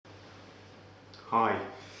Hi,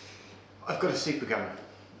 I've got a supergun.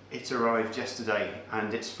 It arrived yesterday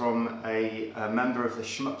and it's from a member of the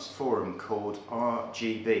Shmups forum called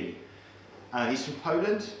RGB. He's from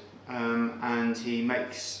Poland and he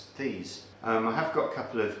makes these. I have got a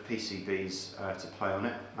couple of PCBs to play on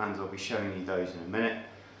it and I'll be showing you those in a minute,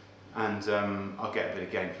 and I'll get a bit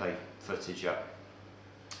of gameplay footage up.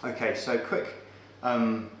 Okay, so quick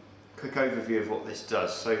overview of what this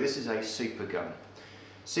does. So this is a supergun.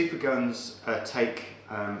 Superguns take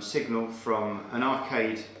signal from an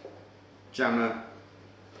arcade jammer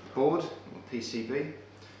board or PCB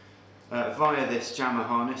via this jammer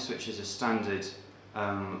harness, which is a standard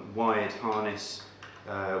wired harness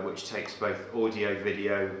which takes both audio,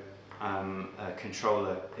 video,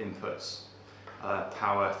 controller inputs,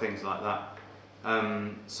 power, things like that.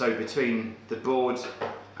 So between the board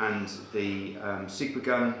and the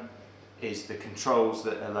supergun is the controls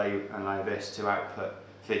that allow this to output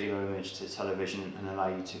video image to television and allow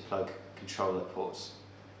you to plug controller ports,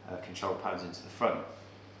 control pads into the front.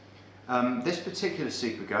 This particular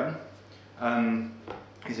supergun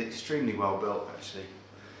is extremely well built actually.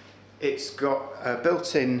 It's got a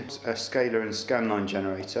built-in scalar and scanline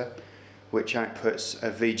generator which outputs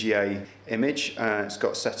a VGA image. It's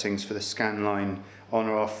got settings for the scanline on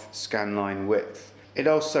or off, scanline width. It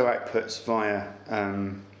also outputs via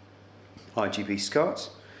RGB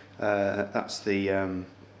Scart. That's the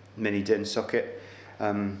mini DIN socket.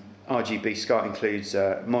 RGB Scart includes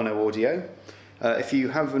mono audio. If you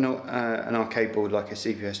have an arcade board like a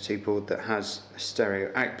CPS2 board that has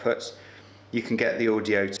stereo outputs, you can get the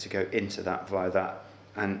audio to go into that via that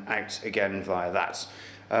and out again via that,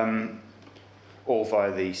 or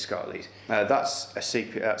via the Scart lead. That's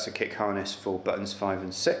a kick harness for buttons 5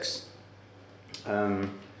 and 6,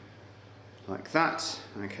 like that,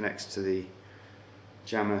 and it connects to the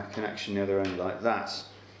jammer connection the other end like that.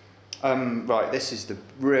 Right, this is the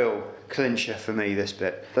real clincher for me, this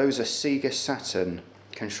bit. Those are Sega Saturn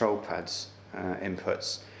control pads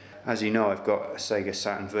inputs. As you know, I've got a Sega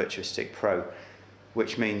Saturn Virtua Stick Pro,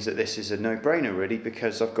 which means that this is a no-brainer really,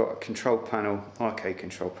 because I've got a control panel, arcade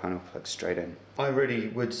control panel plugged straight in. I really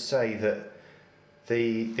would say that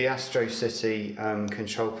the Astro City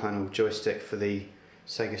control panel joystick for the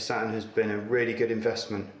Sega Saturn has been a really good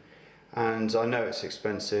investment, and I know it's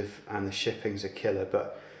expensive and the shipping's a killer,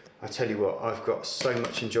 but I tell you what, I've got so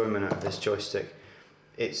much enjoyment out of this joystick.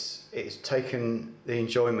 It's taken the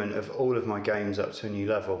enjoyment of all of my games up to a new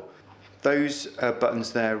level. Those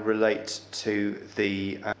buttons there relate to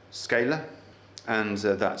the scalar, and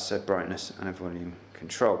that's a brightness and a volume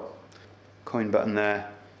control. Coin button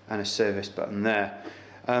there and a service button there.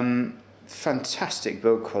 Fantastic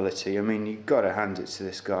build quality. I mean, you've got to hand it to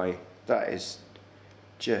this guy. That is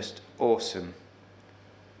just awesome.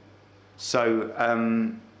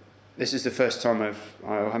 So this is the first time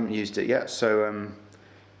I haven't used it yet, so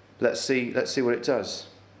let's see what it does.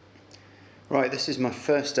 Right, this is my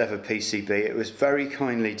first ever PCB. It was very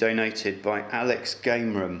kindly donated by Alex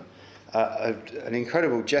Game Room. An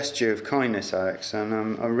incredible gesture of kindness, Alex, and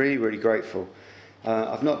I'm really, really grateful.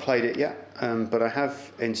 I've not played it yet, but I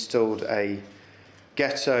have installed a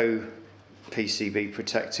Ghetto PCB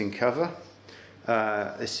protecting cover.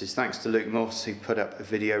 This is thanks to Luke Morse, who put up a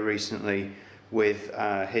video recently with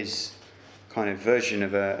his kind of version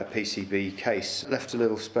of a PCB case. Left a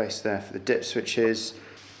little space there for the dip switches.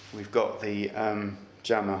 We've got the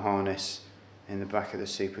jammer harness in the back of the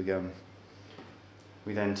supergun.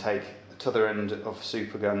 We then take the other end of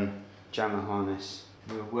supergun jammer harness.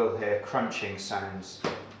 We will hear crunching sounds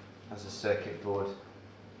as the circuit board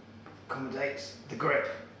accommodates the grip.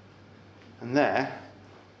 And there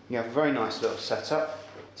you have a very nice little setup.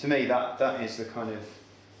 To me that is the kind of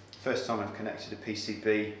first time I've connected a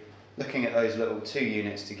PCB. Looking at those little two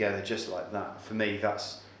units together just like that, for me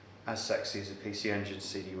that's as sexy as a PC Engine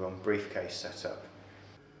CD-ROM briefcase setup.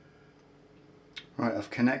 Right, I've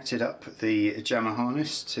connected up the jammer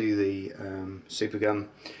harness to the supergun,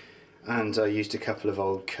 and I used a couple of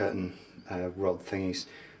old curtain rod thingies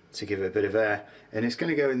to give it a bit of air, and it's going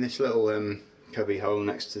to go in this little cubby hole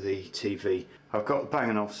next to the TV. I've got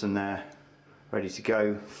Bang & Olufsen there ready to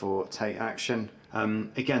go for take action.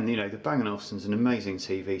 Again, you know, the Bang & Olufsen's an amazing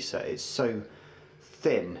TV set. It's so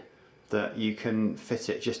thin that you can fit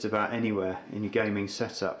it just about anywhere in your gaming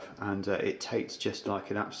setup, and it takes just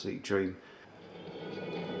like an absolute dream.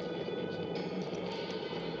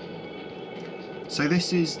 So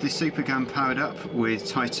this is the supergun powered up with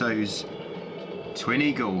Taito's Twin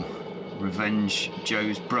Eagle, Revenge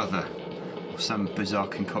Joe's brother, or some bizarre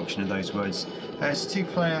concoction of those words. It's a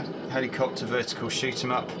two-player helicopter vertical shoot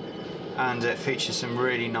 'em up. and it features some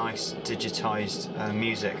really nice digitised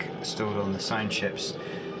music stored on the sound chips.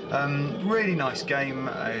 Really nice game.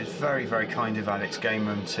 It was very, very kind of Alex Game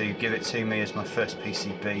Room to give it to me as my first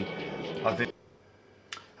PCB.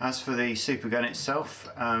 As for the Supergun itself,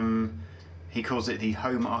 he calls it the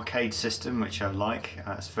home arcade system, which I like.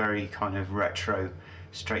 It's very kind of retro,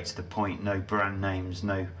 straight to the point, no brand names,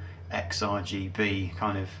 no XRGB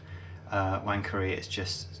kind of wankery. It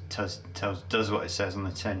just does what it says on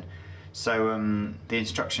the tin. So the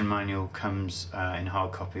instruction manual comes in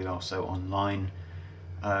hard copy and also online.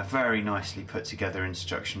 Very nicely put together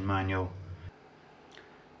instruction manual.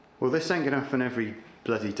 Well, this ain't gonna happen every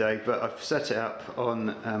bloody day, but I've set it up on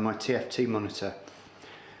my TFT monitor,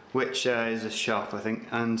 which is a Sharp, I think,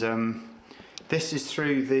 and this is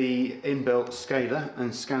through the inbuilt scaler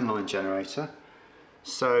and scanline generator.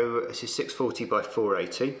 So this is 640 by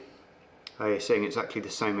 480. You're seeing exactly the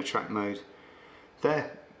same attract mode.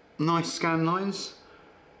 They're nice scanlines.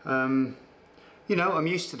 You know, I'm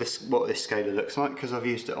used to this, what this scaler looks like, because I've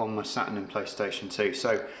used it on my Saturn and PlayStation 2,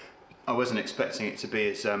 so I wasn't expecting it to be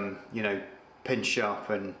as, you know, pin sharp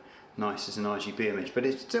and nice as an RGB image, but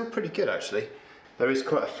it's still pretty good actually. There is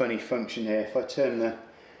quite a funny function here. If I turn the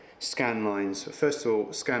scan lines, first of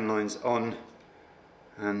all, scan lines on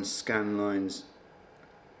and scan lines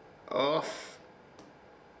off,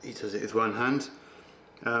 he does it with one hand.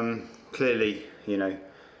 Clearly, you know,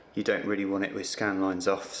 you don't really want it with scan lines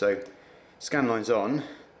off, so scan lines on,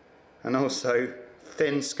 and also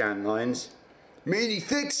thin scan lines, meaty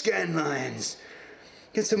thick scan lines.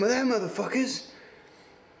 Get some of them, motherfuckers.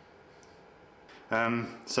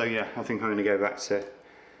 So yeah, I think I'm going to go back to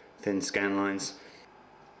thin scan lines.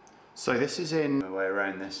 So this is in my way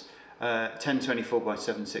around this 1024 by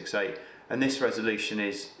 768, and this resolution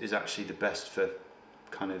is actually the best for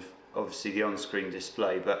kind of obviously the on-screen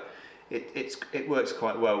display, but it works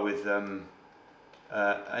quite well with an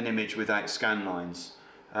image without scan lines.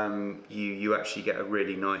 You actually get a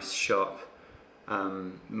really nice sharp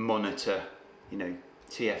monitor, you know,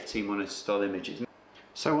 TFT monitor style images.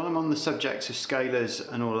 So while I'm on the subject of scalars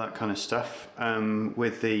and all that kind of stuff,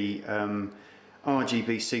 with the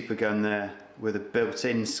RGB Supergun there with a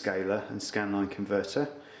built-in scaler and scanline converter,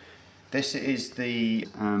 this is the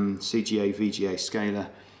CGA VGA scaler.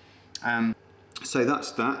 So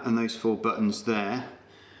that's that, and those 4 buttons there.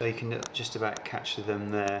 So you can just about catch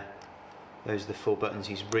them there. Those are the 4 buttons.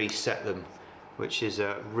 He's reset them, which is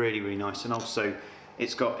really, really nice. And also,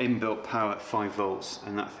 it's got inbuilt power at 5 volts,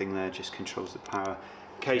 and that thing there just controls the power.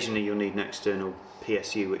 Occasionally you'll need an external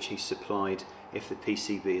PSU, which he's supplied if the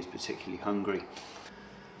PCB is particularly hungry.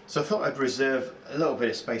 So I thought I'd reserve a little bit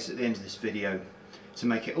of space at the end of this video to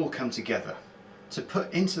make it all come together, to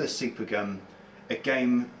put into the Supergun a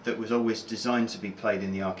game that was always designed to be played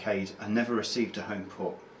in the arcade and never received a home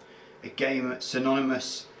port. A game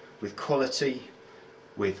synonymous with quality,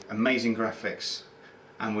 with amazing graphics,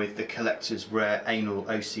 and with the collector's rare anal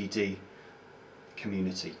OCD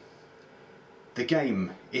community. The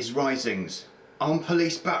game is Rising's On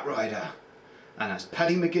Police Batrider, and as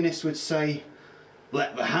Paddy McGuinness would say,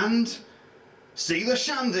 let the hand see the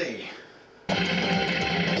shandy.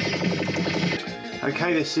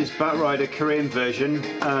 Okay, this is Batrider Korean version.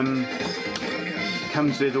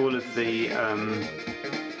 Comes with all of the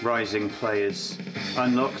Rising players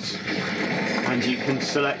unlocked, and you can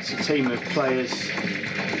select a team of players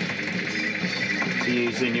to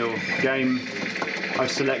use in your game. I've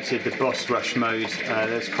selected the boss rush mode.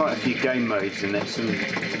 There's quite a few game modes in this, and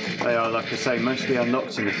they are, like I say, mostly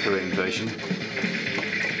unlocked in the Korean version.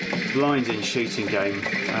 Blinding shooting game,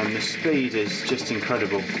 and the speed is just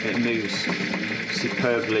incredible. It moves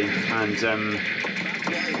superbly, and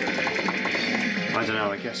I don't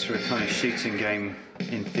know, I guess for a kind of shooting game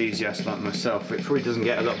enthusiast like myself, it probably doesn't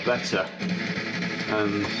get a lot better.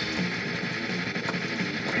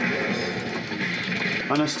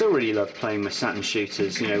 And I still really love playing my Saturn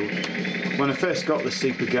shooters. You know, when I first got the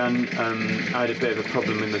Supergun, I had a bit of a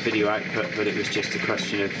problem with my video output, but it was just a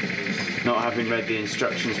question of not having read the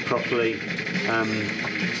instructions properly.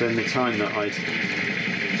 So in the time that I'd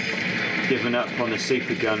given up on the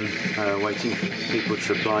Supergun, waiting for people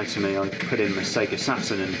to reply to me, I put in my Sega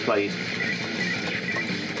Saturn and played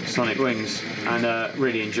Sonic Wings, and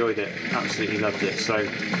really enjoyed it, absolutely loved it. So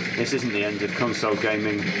this isn't the end of console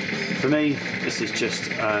gaming. For me, this is just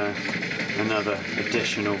another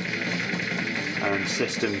additional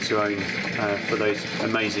system to own for those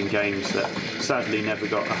amazing games that sadly never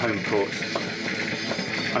got a home port.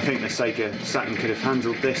 I think the Sega Saturn could have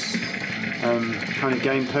handled this kind of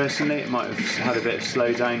game personally. It might have had a bit of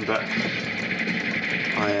slowdown, but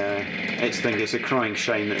I think it's a crying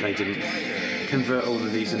shame that they didn't convert all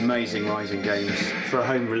of these amazing Rising games for a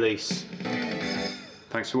home release.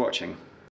 Thanks for watching.